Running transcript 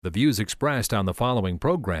The views expressed on the following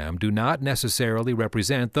program do not necessarily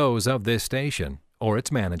represent those of this station or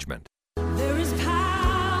its management. There is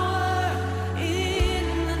power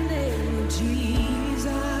in the name of Jesus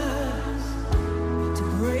to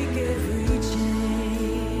break every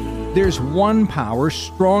chain. There's one power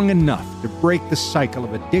strong enough to break the cycle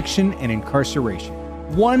of addiction and incarceration.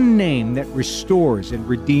 One name that restores and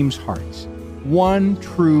redeems hearts. One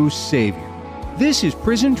true Savior. This is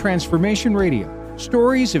Prison Transformation Radio.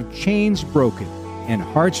 Stories of chains broken and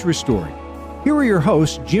hearts restored. Here are your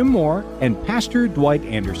hosts, Jim Moore and Pastor Dwight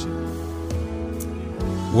Anderson.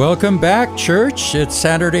 Welcome back, church. It's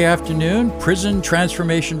Saturday afternoon, Prison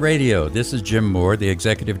Transformation Radio. This is Jim Moore, the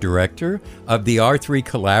Executive Director of the R3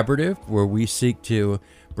 Collaborative, where we seek to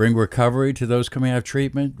bring recovery to those coming out of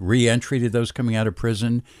treatment, re-entry to those coming out of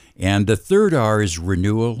prison, and the third R is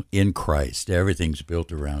renewal in Christ. Everything's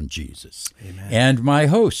built around Jesus. Amen. And my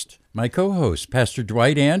co-host, Pastor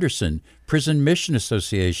Dwight Anderson, Prison Mission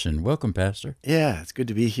Association. Welcome, Pastor. Yeah, it's good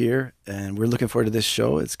to be here, and we're looking forward to this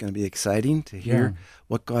show. It's going to be exciting to hear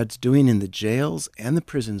what God's doing in the jails and the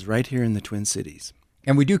prisons right here in the Twin Cities.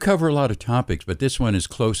 And we do cover a lot of topics, but this one is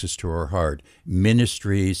closest to our heart,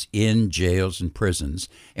 ministries in jails and prisons.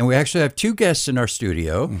 And we actually have two guests in our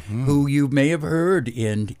studio who you may have heard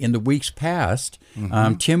in the weeks past.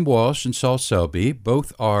 Tim Walsh and Saul Selby,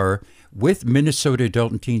 both are with Minnesota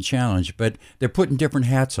Adult and Teen Challenge, but they're putting different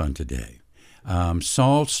hats on today.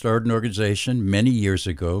 Saul started an organization many years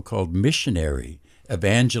ago called Missionary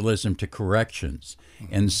Evangelism to Corrections.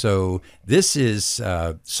 And so this is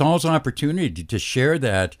Saul's opportunity to share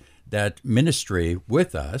that ministry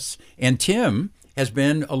with us. And Tim has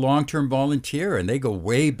been a long-term volunteer, and they go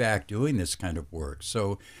way back doing this kind of work.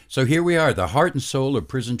 So here we are, the heart and soul of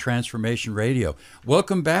Prison Transformation Radio.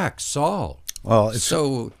 Welcome back, Saul. Well,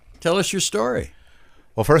 so tell us your story.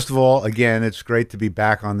 Well, first of all, again, it's great to be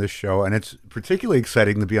back on this show, and it's particularly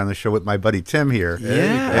exciting to be on the show with my buddy Tim here.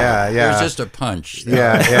 Yeah. There's just a punch.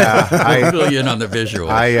 Yeah. I fill you in on the visuals.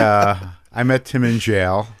 I met Tim in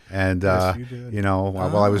jail, and Yes, you did.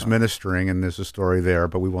 while I was ministering, and there's a story there,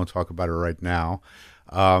 but we won't talk about it right now.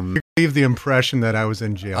 You gave the impression that I was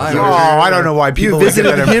in jail. I don't know why people You visited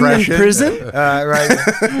get that him in impression. prison?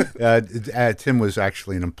 Right. Tim was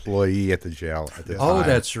actually an employee at the jail at the time. Oh,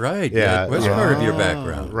 that's right. Yeah. That was part of your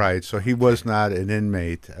background. Right. So he was not an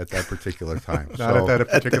inmate at that particular time. Not at that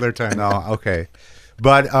particular time. No, okay.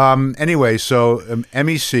 But anyway, so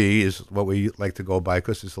MEC is what we like to go by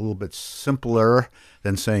because it's a little bit simpler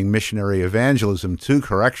than saying missionary evangelism to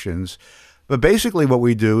corrections. But basically what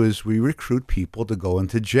we do is we recruit people to go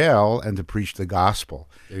into jail and to preach the gospel.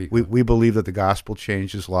 We believe that the gospel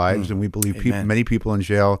changes lives, and we believe many people in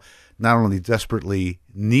jail not only desperately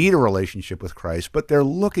need a relationship with Christ, but they're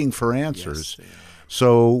looking for answers. Yes,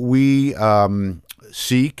 so we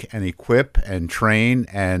seek and equip and train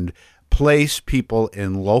and place people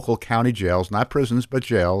in local county jails, not prisons, but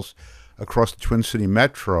jails, across the Twin City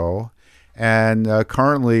Metro. And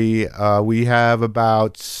currently, we have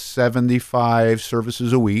about 75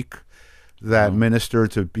 services a week that minister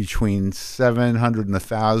to between 700 and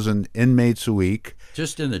 1,000 inmates a week.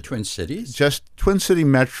 Just in the Twin Cities? Just Twin City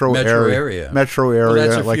Metro area. Metro area,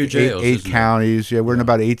 that's a like few jails, eight isn't it? counties. Yeah, we're in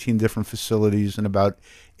about 18 different facilities in about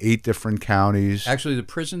 8 different counties. Actually, the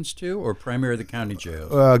prisons too, or primarily the county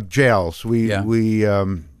jails? Jails.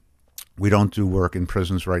 We don't do work in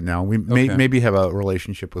prisons right now. We maybe have a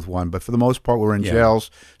relationship with one, but for the most part, we're in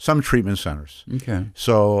jails, some treatment centers. Okay.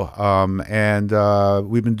 So,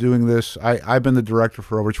 we've been doing this. I've been the director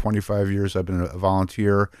for over 25 years. I've been a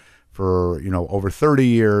volunteer for, over 30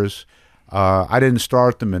 years. I didn't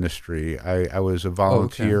start the ministry. I was a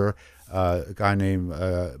volunteer. A guy named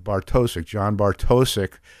Bartosik, John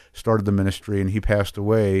Bartosik, started the ministry, and he passed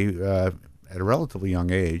away at a relatively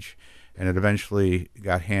young age. And it eventually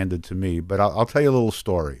got handed to me. But I'll tell you a little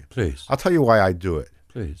story. Please. I'll tell you why I do it.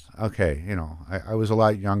 Please. Okay, I was a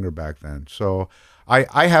lot younger back then. So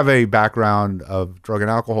I have a background of drug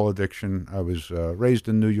and alcohol addiction. I was raised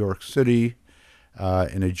in New York City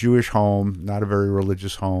in a Jewish home, not a very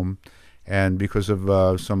religious home. And because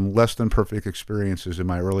of some less than perfect experiences in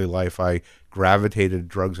my early life, I gravitated to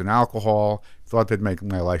drugs and alcohol, thought they'd make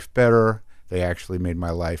my life better. They actually made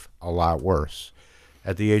my life a lot worse.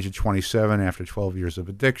 At the age of 27, after 12 years of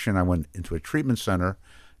addiction, I went into a treatment center,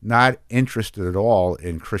 not interested at all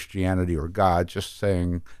in Christianity or God, just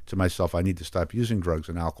saying to myself, I need to stop using drugs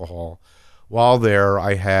and alcohol. While there,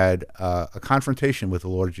 I had a confrontation with the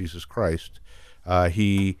Lord Jesus Christ.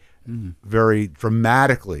 He very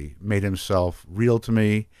dramatically made himself real to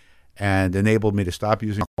me and enabled me to stop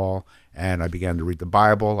using alcohol. And I began to read the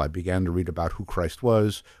Bible. I began to read about who Christ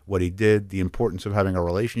was, what he did, the importance of having a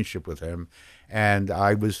relationship with him. And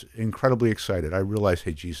I was incredibly excited. I realized,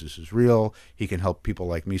 hey, Jesus is real. He can help people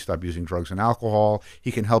like me stop using drugs and alcohol.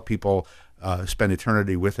 He can help people spend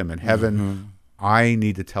eternity with him in heaven. I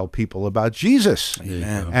need to tell people about Jesus.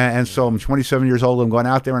 And so I'm 27 years old. I'm going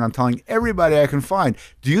out there and I'm telling everybody I can find,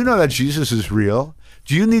 do you know that Jesus is real?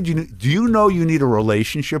 Do you know you need a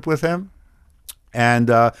relationship with him? And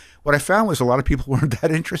what I found was a lot of people weren't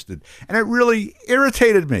that interested. And it really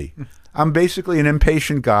irritated me. I'm basically an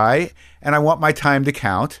impatient guy, and I want my time to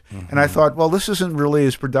count. And I thought, well, this isn't really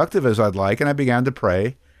as productive as I'd like. And I began to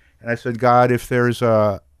pray. And I said, God, is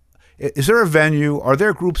there a venue? Are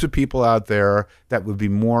there groups of people out there that would be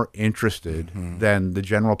more interested than the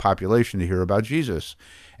general population to hear about Jesus?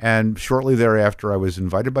 And shortly thereafter, I was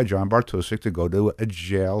invited by John Bartosik to go to a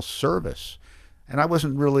jail service. And I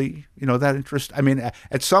wasn't really, that interested. I mean,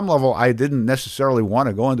 at some level, I didn't necessarily want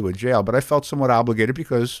to go into a jail, but I felt somewhat obligated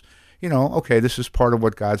because, okay, this is part of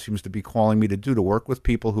what God seems to be calling me to do, to work with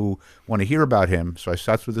people who want to hear about him. So I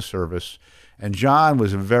sat through the service. And John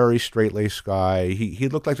was a very straight-laced guy. He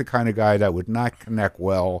looked like the kind of guy that would not connect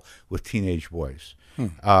well with teenage boys.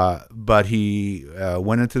 But he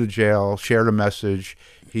went into the jail, shared a message.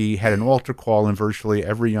 He had an altar call, and virtually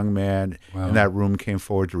every young man in that room came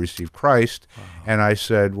forward to receive Christ. And I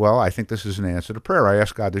said, well, I think this is an answer to prayer. I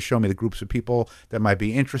asked God to show me the groups of people that might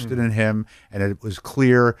be interested in him, and it was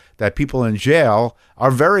clear that people in jail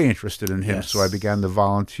are very interested in him. So I began to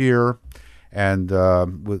volunteer. And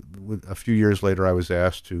with a few years later, I was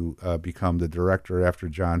asked to become the director after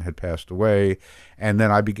John had passed away. And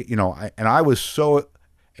then I began, and I was so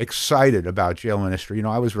excited about jail ministry.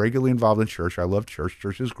 I was regularly involved in church. I love church.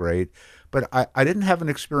 Church is great. But I didn't have an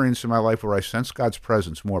experience in my life where I sensed God's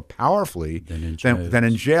presence more powerfully than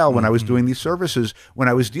in jail when I was doing these services, when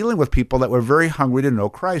I was dealing with people that were very hungry to know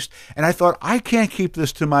Christ. And I thought, I can't keep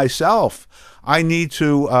this to myself. I need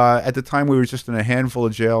to, at the time we were just in a handful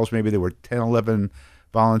of jails, maybe there were 10, 11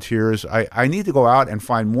 volunteers. I need to go out and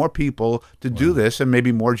find more people to do this, and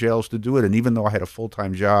maybe more jails to do it. And even though I had a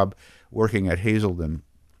full-time job working at Hazelden,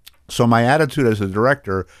 so my attitude as a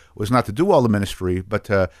director was not to do all the ministry, but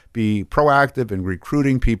to be proactive in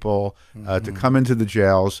recruiting people to come into the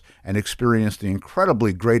jails and experience the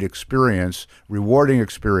incredibly great experience, rewarding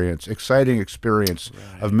experience, exciting experience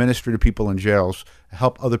of ministry to people in jails,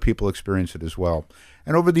 help other people experience it as well.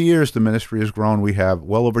 And over the years, the ministry has grown. We have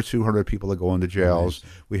well over 200 people that go into jails.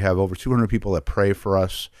 We have over 200 people that pray for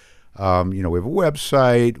us. We have a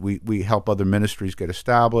website. We help other ministries get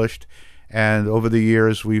established. And over the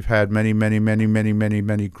years, we've had many, many, many, many, many,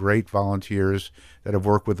 many great volunteers that have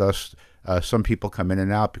worked with us. Some people come in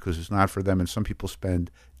and out because it's not for them, and some people spend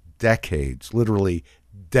decades, literally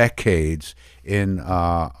decades, in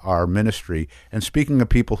our ministry. And speaking of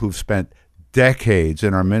people who've spent decades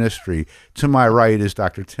in our ministry, to my right is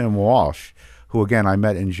Dr. Tim Walsh, who, again, I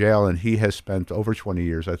met in jail, and he has spent over 20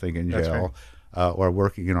 years, I think, in jail. That's right. Or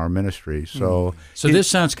working in our ministry. So this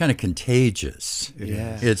sounds kind of contagious.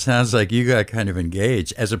 It sounds like you got kind of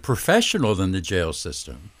engaged as a professional in the jail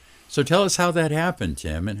system. So tell us how that happened,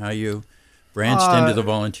 Tim, and how you branched into the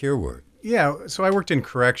volunteer work. Yeah, so I worked in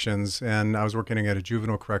corrections, and I was working at a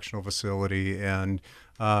juvenile correctional facility, and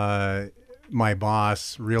my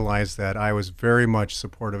boss realized that I was very much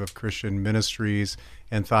supportive of Christian ministries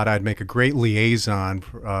and thought I'd make a great liaison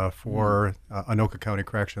for Anoka County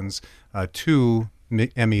Corrections to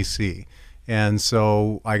MEC. And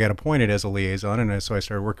so I got appointed as a liaison, and so I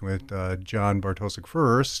started working with John Bartosik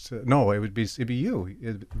first. No, it'd be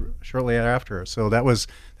you shortly after. So that was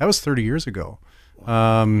 30 years ago.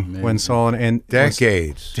 When Saul and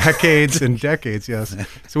decades and decades, yes.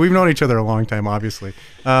 So we've known each other a long time, obviously.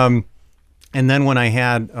 And then when I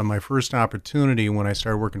had my first opportunity, when I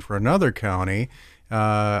started working for another county,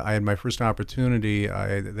 I had my first opportunity.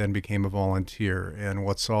 I then became a volunteer, and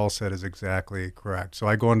what Saul said is exactly correct. So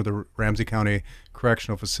I go into the Ramsey County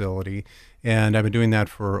Correctional Facility, and I've been doing that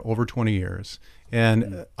for over 20 years.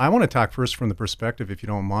 And I want to talk first from the perspective, if you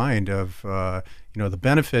don't mind, of the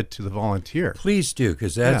benefit to the volunteer. Please do,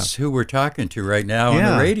 because that's who we're talking to right now on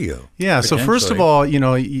the radio. Yeah. So first of all,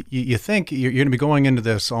 you think you're going to be going into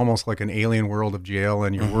this almost like an alien world of jail,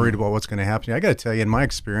 and you're worried about what's going to happen. I got to tell you, in my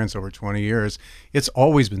experience over 20 years, it's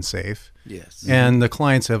always been safe. Yes. And the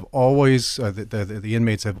clients have always, the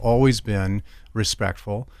inmates have always been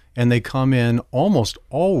respectful. And they come in almost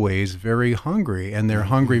always very hungry, and they're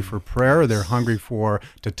hungry for prayer. They're hungry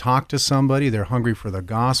to talk to somebody. They're hungry for the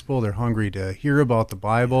gospel. They're hungry to hear about the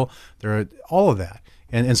Bible. They're all of that.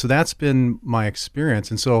 And so that's been my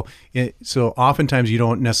experience. And so oftentimes you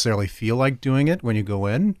don't necessarily feel like doing it when you go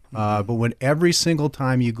in, but when every single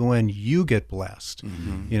time you go in, you get blessed,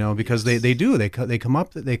 because they come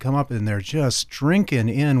up and they're just drinking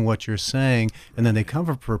in what you're saying, and then they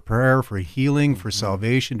come for prayer, for healing, for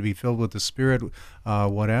salvation, to be filled with the Spirit,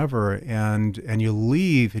 whatever, and you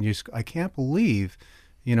leave, and I can't believe,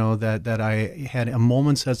 that I had a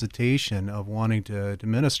moment's hesitation of wanting to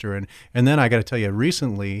minister, and then I got to tell you,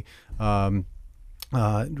 recently I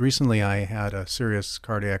had a serious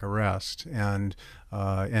cardiac arrest, and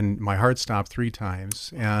my heart stopped 3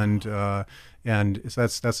 times, and so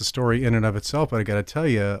that's a story in and of itself. But I got to tell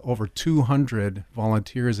you, over 200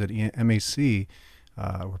 volunteers at MAC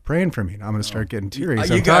were praying for me. Now I'm going to start getting teary.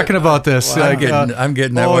 I'm talking about this. Well, I'm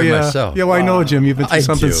getting that way myself. Yeah, well, I know, Jim, you've been through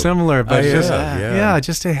something similar. But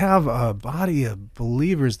just to have a body of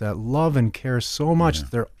believers that love and care so much,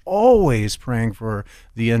 they're always praying for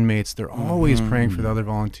the inmates. They're always praying for the other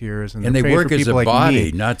volunteers, and they work as a body,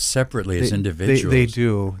 like not separately as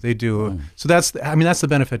individuals. They do. So that's the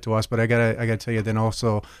benefit to us. But I gotta tell you, then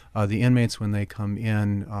also the inmates, when they come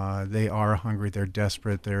in, they are hungry. They're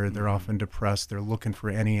desperate. They're often depressed. They're looking for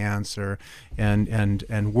any answer,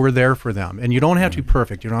 and we're there for them. And you don't have to be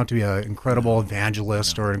perfect. You don't have to be an incredible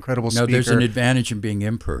evangelist or an incredible speaker. No, there's an advantage in being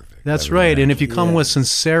imperfect. That's right. And if you come with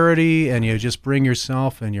sincerity and you just bring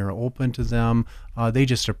yourself and you're open to them, they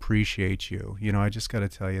just appreciate you. I just got to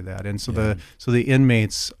tell you that. And so the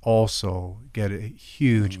inmates also get a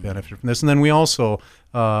huge benefit from this. And then we also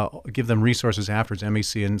give them resources afterwards.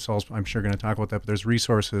 MAC and Saul's, I'm sure, going to talk about that. But there's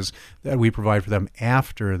resources that we provide for them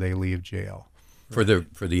after they leave jail. For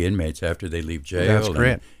the inmates after they leave jail. That's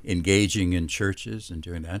great. Engaging in churches and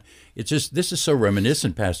doing that. It's just, this is so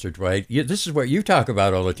reminiscent, Pastor Dwight. This is what you talk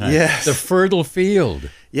about all the time. Yes. The fertile field.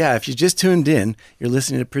 Yeah, if you just tuned in, you're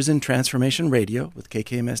listening to Prison Transformation Radio with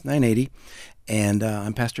KKMS 980. And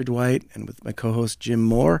I'm Pastor Dwight, and with my co-host Jim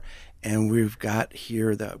Moore. And we've got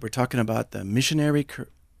here, we're talking about the missionary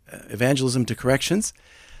evangelism to corrections,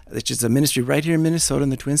 which is a ministry right here in Minnesota in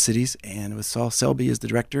the Twin Cities, and with Saul Selby as the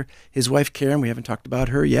director. His wife, Karen, we haven't talked about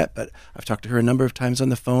her yet, but I've talked to her a number of times on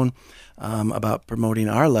the phone about promoting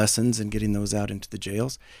our lessons and getting those out into the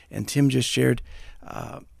jails. And Tim just shared,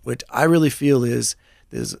 what I really feel is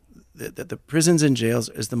that the prisons and jails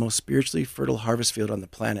is the most spiritually fertile harvest field on the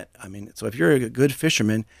planet. I mean, so if you're a good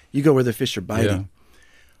fisherman, you go where the fish are biting. Yeah.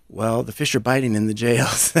 Well, the fish are biting in the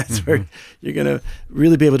jails. That's where you're going to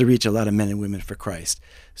really be able to reach a lot of men and women for Christ.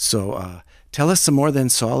 So tell us some more then,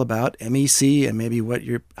 Saul, about MEC and maybe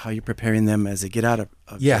how you're preparing them as they get out of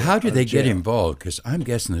how do they jail. get involved? Because I'm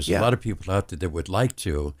guessing there's a lot of people out there that would like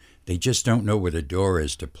to. They just don't know where the door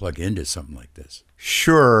is to plug into something like this.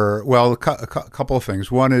 Sure. Well, a couple of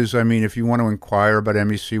things. One is, if you want to inquire about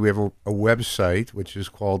MEC, we have a website, which is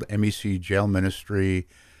called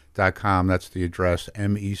MECJailMinistry.com. That's the address,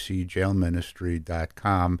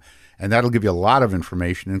 MECJailMinistry.com. And that'll give you a lot of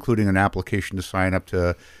information, including an application to sign up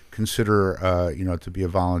to consider, to be a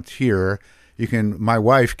volunteer. My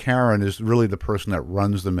wife, Karen, is really the person that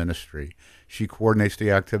runs the ministry. She coordinates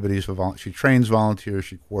the activities she trains volunteers,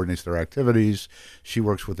 she coordinates their activities, she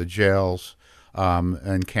works with the jails.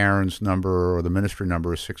 And Karen's number, or the ministry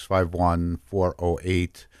number, is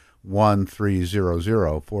 651-408-1300,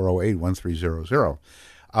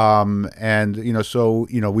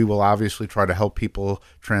 408-1300. We will obviously try to help people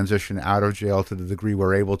transition out of jail to the degree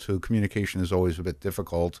we're able to. Communication is always a bit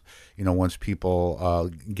difficult, once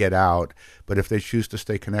people get out. But if they choose to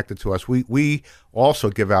stay connected to us, we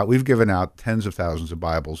also we've given out tens of thousands of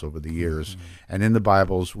Bibles over the years. Mm-hmm. And in the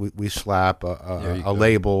Bibles, we slap a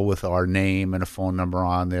label with our name and a phone number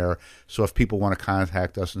on there. So if people want to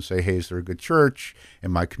contact us and say, hey, is there a good church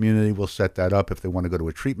in my community, we'll set that up. If they want to go to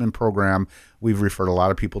a treatment program, we've referred a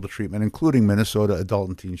lot of people to treatment, including Minnesota Adult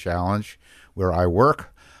and Teen Challenge, where I work.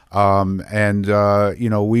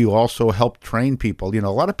 We also help train people.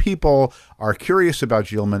 A lot of people are curious about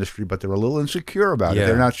jail ministry, but they're a little insecure about it.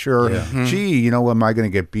 They're not sure, gee, am I going to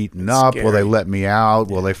get beaten up? Scary. Will they let me out?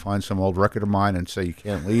 Will they find some old record of mine and say you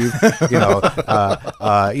can't leave?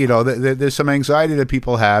 There's some anxiety that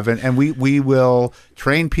people have, and we will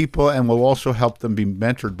train people, and we'll also help them be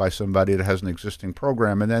mentored by somebody that has an existing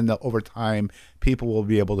program. And then over time, people will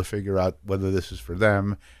be able to figure out whether this is for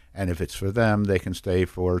them. And if it's for them, they can stay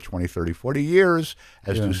for 20, 30, 40 years,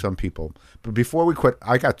 as do some people. But before we quit,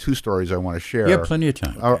 I got 2 stories I want to share. You have plenty of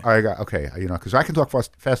time. Because I can talk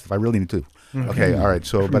fast if I really need to. Mm-hmm. Okay, all right.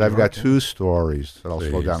 So, but I've got 2 stories that I'll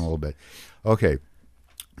slow down a little bit. Okay.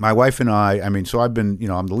 My wife and I so I've been,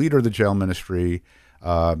 I'm the leader of the jail ministry.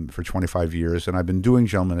 for 25 years, and I've been doing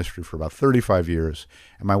jail ministry for about 35 years.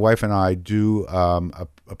 And my wife and I do a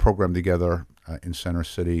program together in Center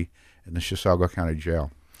City in the Chisago County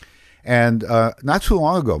Jail. And not too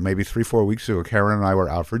long ago, maybe 3-4 weeks ago, Karen and I were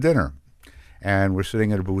out for dinner. And we're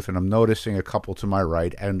sitting at a booth, and I'm noticing a couple to my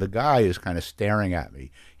right, and the guy is kind of staring at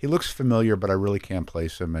me. He looks familiar, but I really can't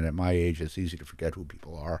place him, and at my age, it's easy to forget who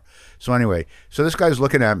people are. So anyway, so this guy's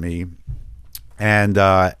looking at me, and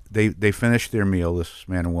they finish their meal, this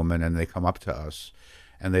man and woman, and they come up to us,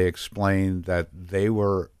 and they explain that they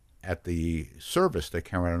were at the service that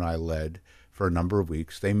Karen and I led for a number of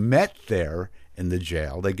weeks. They met there in the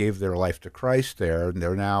jail. They gave their life to Christ there, and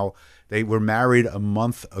they were married a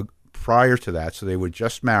month prior to that, so they were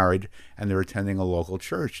just married, and they're attending a local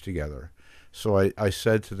church together. So I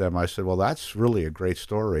said to them, I said, well, that's really a great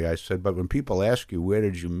story. I said, but when people ask you, where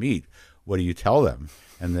did you meet? What do you tell them?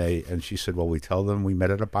 And she said, well, we tell them we met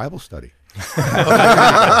at a Bible study. I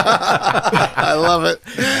love it.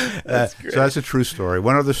 So that's a true story.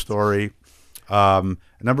 One other story. A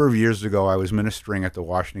number of years ago, I was ministering at the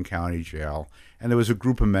Washington County Jail, and there was a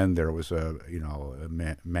group of men there. It was a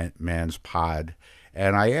man's pod.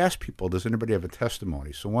 And I asked people, does anybody have a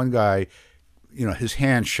testimony? So one guy, his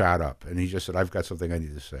hand shot up, and he just said, I've got something I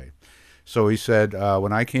need to say. So he said,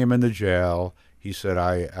 when I came into jail, he said,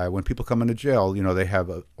 when people come into jail, they have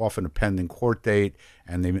often a pending court date,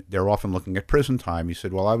 and they're often looking at prison time. He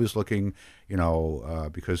said, well, I was looking,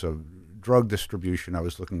 because of drug distribution, I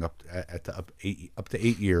was looking up to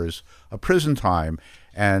 8 years of prison time,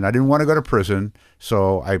 and I didn't want to go to prison,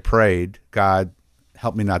 so I prayed, God,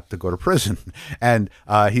 help me not to go to prison. And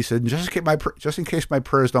he said, just in case my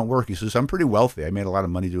prayers don't work, he says, I'm pretty wealthy. I made a lot of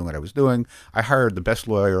money doing what I was doing. I hired the best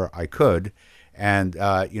lawyer I could, and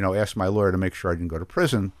asked my lawyer to make sure I didn't go to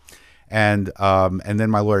prison. And then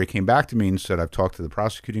my lawyer came back to me and said, I've talked to the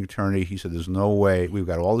prosecuting attorney. He said, there's no way. We've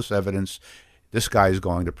got all this evidence. This guy is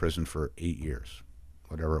going to prison for 8 years,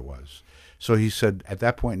 whatever it was. So he said, at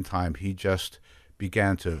that point in time, he just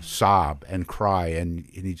began to sob and cry, and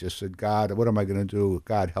he just said, God, what am I going to do?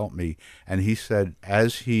 God, help me. And he said,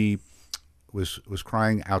 as he was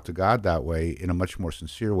crying out to God that way, in a much more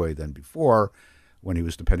sincere way than before, when he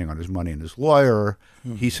was depending on his money and his lawyer,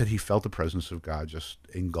 he said he felt the presence of God just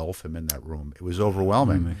engulf him in that room. It was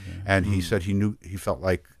overwhelming. And he said he felt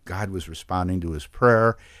like God was responding to his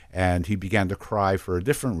prayer, and he began to cry for a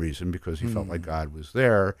different reason, because he felt like God was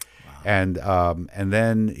there. And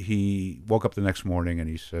then he woke up the next morning and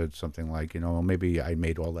he said something like, maybe I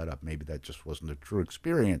made all that up. Maybe that just wasn't a true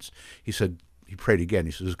experience. He said, he prayed again.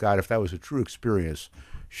 He says, God, if that was a true experience,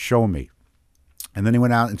 show me. And then he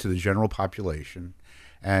went out into the general population,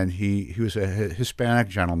 and he was a Hispanic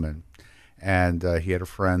gentleman, and he had a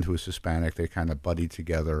friend who was Hispanic. They kind of buddied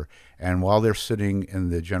together. And while they're sitting in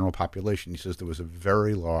the general population, he says there was a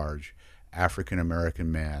very large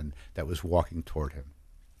African-American man that was walking toward him.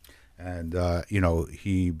 And,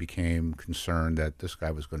 he became concerned that this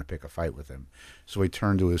guy was going to pick a fight with him. So he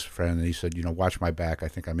turned to his friend and he said, watch my back. I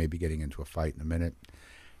think I may be getting into a fight in a minute.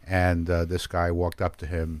 And this guy walked up to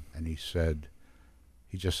him and he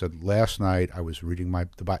just said, last night I was reading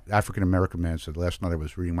the African-American man said, last night I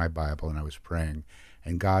was reading my Bible and I was praying,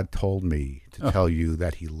 and God told me to tell you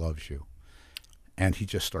that he loves you. And he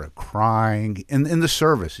just started crying. In the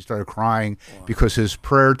service, he started crying because his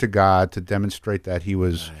prayer to God to demonstrate that he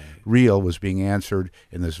was real was being answered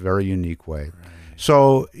in this very unique way.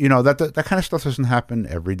 So, that kind of stuff doesn't happen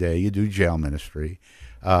every day. You do jail ministry,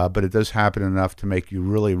 but it does happen enough to make you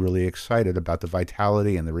really, really excited about the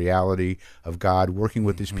vitality and the reality of God working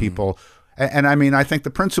with these people. And I mean, I think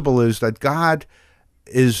the principle is that God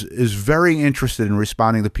is very interested in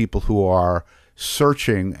responding to people who are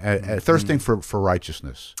searching, thirsting for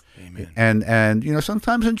righteousness. Amen. And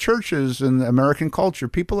sometimes in churches and American culture,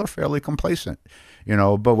 people are fairly complacent,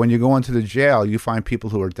 but when you go into the jail, you find people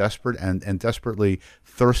who are desperate and desperately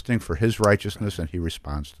thirsting for his righteousness, and he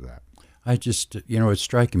responds to that. I just, what's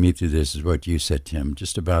striking me through this is what you said, Tim,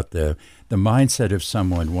 just about the mindset of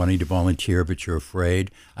someone wanting to volunteer, but you're afraid.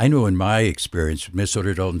 I know in my experience, Minnesota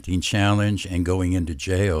Adult and Teen Challenge and going into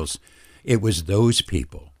jails, it was those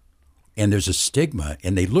people. And there's a stigma,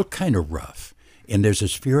 and they look kind of rough, and there's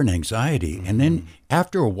this fear and anxiety. And then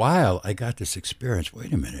after a while, I got this experience.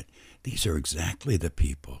 Wait a minute, these are exactly the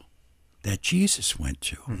people that Jesus went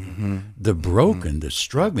to. The broken, the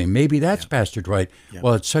struggling. Maybe that's Pastor Dwight.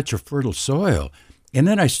 Well, it's such a fertile soil. And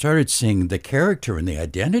then I started seeing the character and the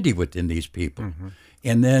identity within these people.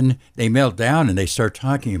 And then they melt down and they start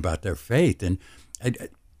talking about their faith. And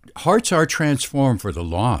hearts are transformed for the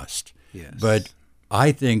lost. Yes. But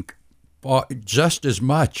I think just as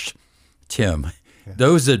much, Tim,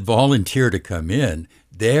 those that volunteer to come in,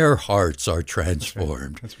 their hearts are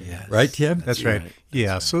transformed. That's right. Yes. Right, Tim? That's right. right.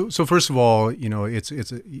 Yeah. So first of all,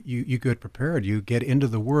 you get prepared. You get into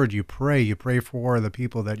the Word. You pray for the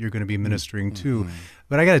people that you're going to be ministering to.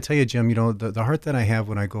 But I got to tell you, Jim, the heart that I have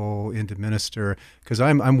when I go in to minister, because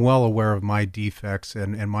I'm well aware of my defects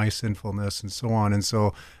and my sinfulness and so on. And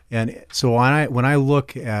so when I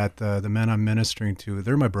look at the men I'm ministering to,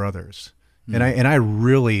 they're my brothers, and I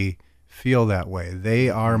really feel that way. They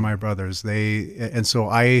are my brothers. And so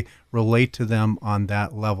I relate to them on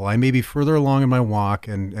that level. I may be further along in my walk,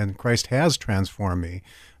 and Christ has transformed me,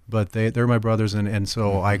 but they're my brothers, and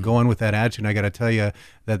so I go in with that attitude. And I got to tell you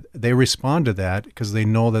that they respond to that because they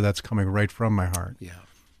know that that's coming right from my heart. Yeah.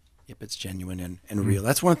 Yep, it's genuine and real.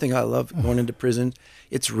 That's one thing I love going into prison.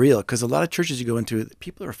 It's real, because a lot of churches you go into,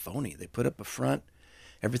 people are phony. They put up a front,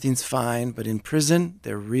 everything's fine, but in prison,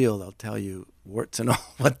 they're real. They'll tell you warts and all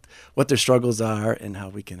what their struggles are and how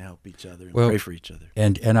we can help each other and pray for each other.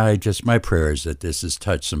 And my prayer is that this has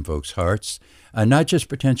touched some folks' hearts, not just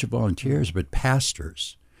potential volunteers, but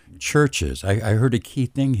pastors, churches. I heard a key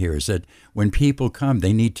thing here is that when people come,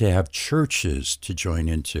 they need to have churches to join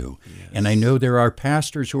into. Yes. And I know there are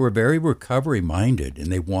pastors who are very recovery-minded,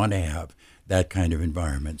 and they want to have that kind of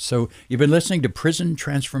environment. So you've been listening to Prison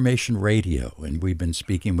Transformation Radio, and we've been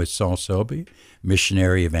speaking with Saul Selby,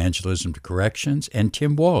 Missionary Evangelism to Corrections, and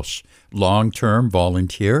Tim Walsh, long-term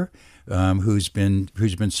volunteer, who's been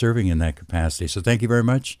serving in that capacity. So thank you very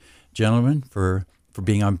much, gentlemen, for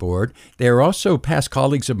being on board. They are also past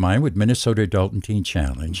colleagues of mine with Minnesota Adult and Teen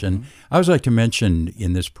Challenge. And I always like to mention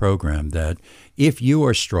in this program that if you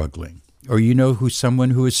are struggling, or you know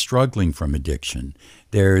someone who is struggling from addiction,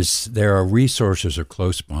 there are resources are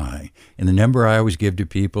close by. And the number I always give to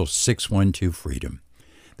people, 612-FREEDOM.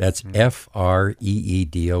 That's FREEDOM.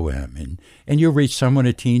 And you'll reach someone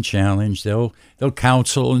at Teen Challenge. They'll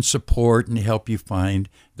counsel and support and help you find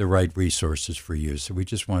the right resources for you. So we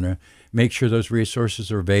just want to make sure those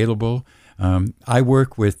resources are available. I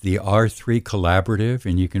work with the R3 Collaborative,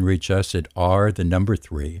 and you can reach us at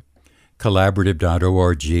R3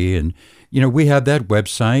 collaborative.org. And, we have that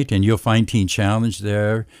website, and you'll find Teen Challenge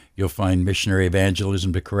there. You'll find Missionary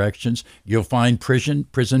Evangelism to Corrections. You'll find Prison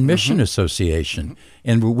Mission Association.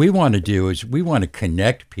 And what we want to do is we want to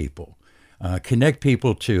connect people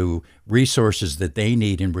to resources that they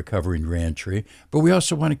need in recovery and reentry, but we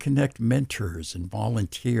also want to connect mentors and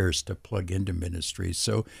volunteers to plug into ministries.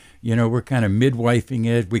 So, we're kind of midwifing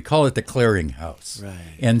it. We call it the clearinghouse. Right.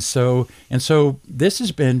 And so this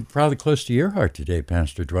has been probably close to your heart today,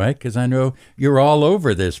 Pastor Dwight, because I know you're all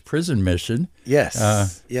over this prison mission.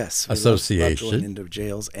 Yes. Association. Love going into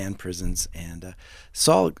jails and prisons. And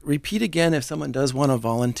Saul, repeat again, if someone does want to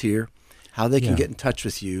volunteer, how they can get in touch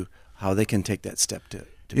with you, how they can take that step to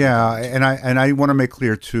and I want to make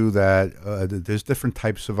clear too that there's different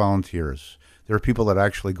types of volunteers. There are people that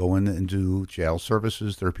actually go in and do jail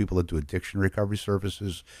services. There are people that do addiction recovery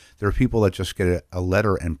services. There are people that just get a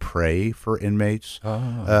letter and pray for inmates.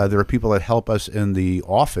 There are people that help us in the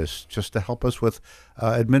office just to help us with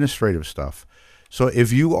administrative stuff. So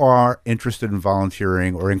if you are interested in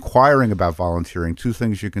volunteering or inquiring about volunteering, two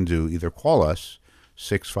things you can do. Either call us,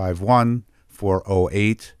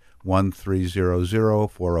 651-408-1300,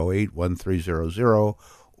 408-1300,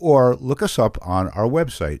 or look us up on our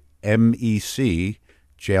website,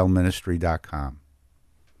 mecjailministry.com.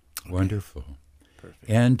 Wonderful. Perfect.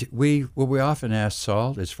 And what we often ask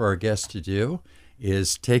Saul is for our guests to do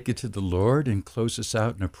is take it to the Lord and close us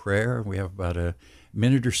out in a prayer. We have about a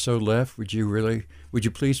minute or so left. Would you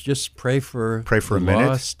please just pray for a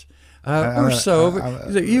lost? Or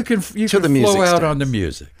so. You can flow out on the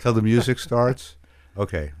music. Till the music starts?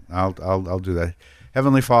 Okay, I'll do that.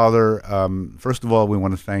 Heavenly Father, first of all, we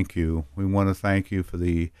want to thank you. We want to thank you for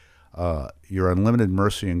your unlimited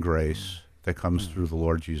mercy and grace that comes through the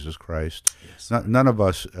Lord Jesus Christ. Yes. None of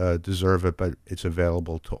us deserve it, but it's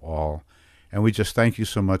available to all. And we just thank you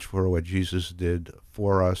so much for what Jesus did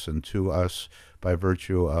for us and to us by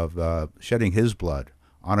virtue of shedding his blood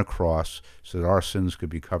on a cross so that our sins could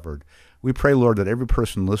be covered. We pray, Lord, that every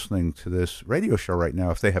person listening to this radio show right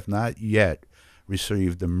now, if they have not yet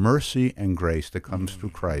received the mercy and grace that comes through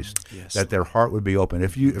Christ, that their heart would be open.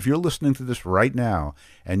 If you're listening to this right now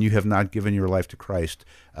and you have not given your life to Christ,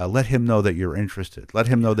 let him know that you're interested. Let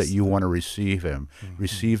him know that you want to receive him.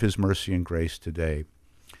 Receive his mercy and grace today.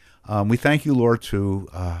 We thank you, Lord, too,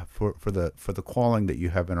 for the calling that you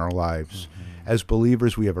have in our lives. As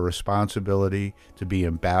believers, we have a responsibility to be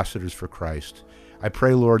ambassadors for Christ. I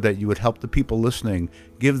pray, Lord, that you would help the people listening,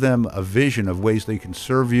 give them a vision of ways they can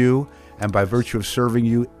serve you, and by virtue of serving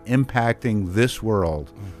you, impacting this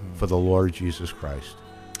world for the Lord Jesus Christ.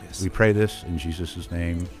 Yes. We pray this in Jesus'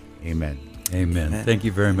 name. Amen. Amen. Amen. Thank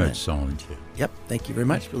you very Amen. much, Solon. Yep. Thank you very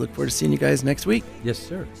much. We look forward to seeing you guys next week. Yes,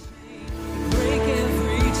 sir.